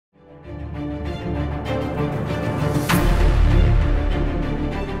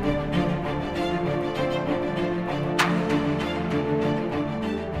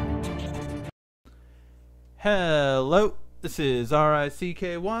Hello, this is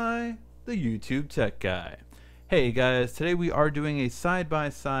RICKY, the YouTube Tech Guy. Hey guys, today we are doing a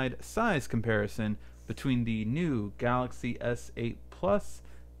side-by-side size comparison between the new Galaxy S8 Plus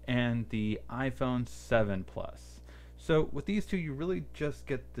and the iPhone 7 Plus. So with these two, you really just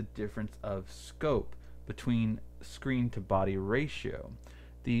get the difference of scope between screen to body ratio.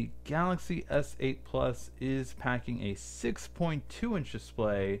 The Galaxy S8 Plus is packing a 6.2 inch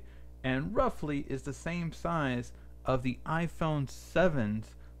display and roughly is the same size of the iPhone 7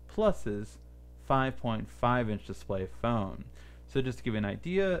 Plus's 5.5 inch display phone. So just to give you an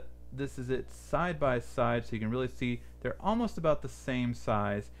idea, this is it side by side, so you can really see they're almost about the same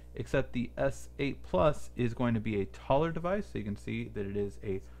size, except the S8 Plus is going to be a taller device, so you can see that it is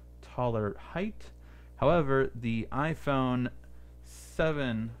a taller height. However, the iPhone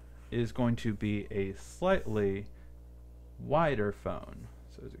 7 is going to be a slightly wider phone.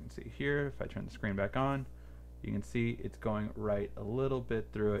 So as you can see here, if I turn the screen back on, you can see it's going right a little bit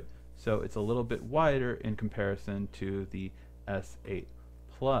through it. So it's a little bit wider in comparison to the S8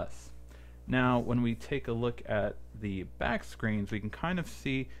 Plus. Now, when we take a look at the back screens, we can kind of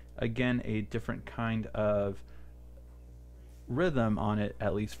see, again, a different kind of rhythm on it,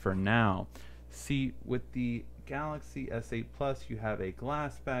 at least for now. See, with the Galaxy S8 Plus, you have a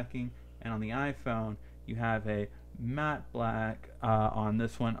glass backing, and on the iPhone, you have a matte black on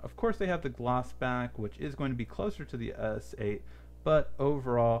this one. Of course, they have the gloss back, which is going to be closer to the S8, but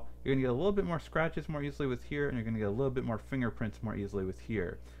overall, you're going to get a little bit more scratches more easily with here, and you're going to get a little bit more fingerprints more easily with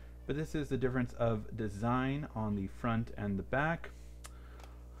here. But this is the difference of design on the front and the back.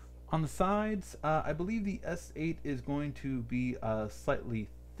 On the sides, I believe the S8 is going to be slightly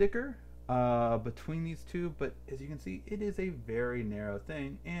thicker between these two, but as you can see, it is a very narrow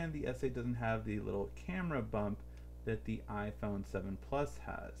thing, and the S8 doesn't have the little camera bump that the iPhone 7 Plus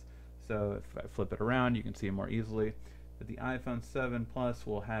has. So if I flip it around, you can see it more easily. But the iPhone 7 Plus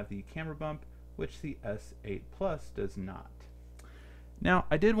will have the camera bump, which the S8 Plus does not. Now,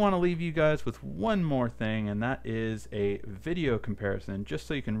 I did want to leave you guys with one more thing, and that is a video comparison, just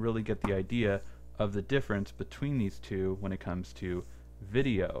so you can really get the idea of the difference between these two when it comes to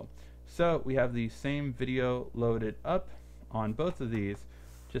video. So we have the same video loaded up on both of these,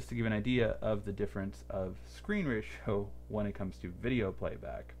 just to give an idea of the difference of screen ratio when it comes to video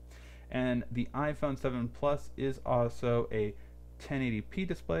playback. And the iPhone 7 Plus is also a 1080p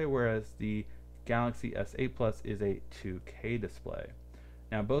display, whereas the Galaxy S8 Plus is a 2K display.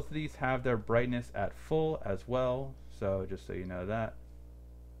 Now both of these have their brightness at full as well, so just so you know that.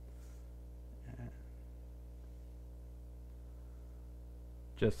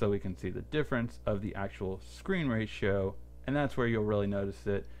 Just so we can see the difference of the actual screen ratio, and that's where you'll really notice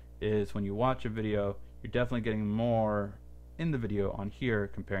it, is when you watch a video, you're definitely getting more in the video on here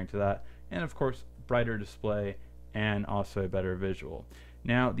comparing to that, and of course brighter display and also a better visual.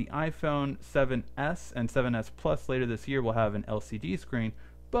 Now the iPhone 7s and 7s Plus later this year will have an LCD screen,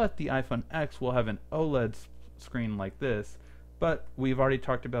 but the iPhone X will have an OLED screen like this. But we've already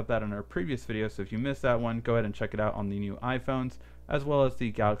talked about that in our previous video, so if you missed that one, go ahead and check it out on the new iPhones, as well as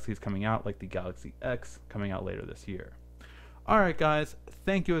the Galaxies coming out, like the Galaxy X coming out later this year. Alright guys,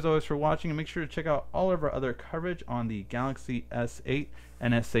 thank you as always for watching, and make sure to check out all of our other coverage on the Galaxy S8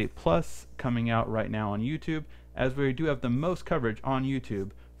 and S8 Plus coming out right now on YouTube, as we do have the most coverage on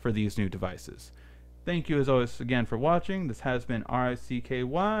YouTube for these new devices. Thank you as always again for watching. This has been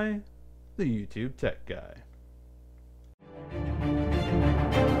RICKY, the YouTube Tech Guy.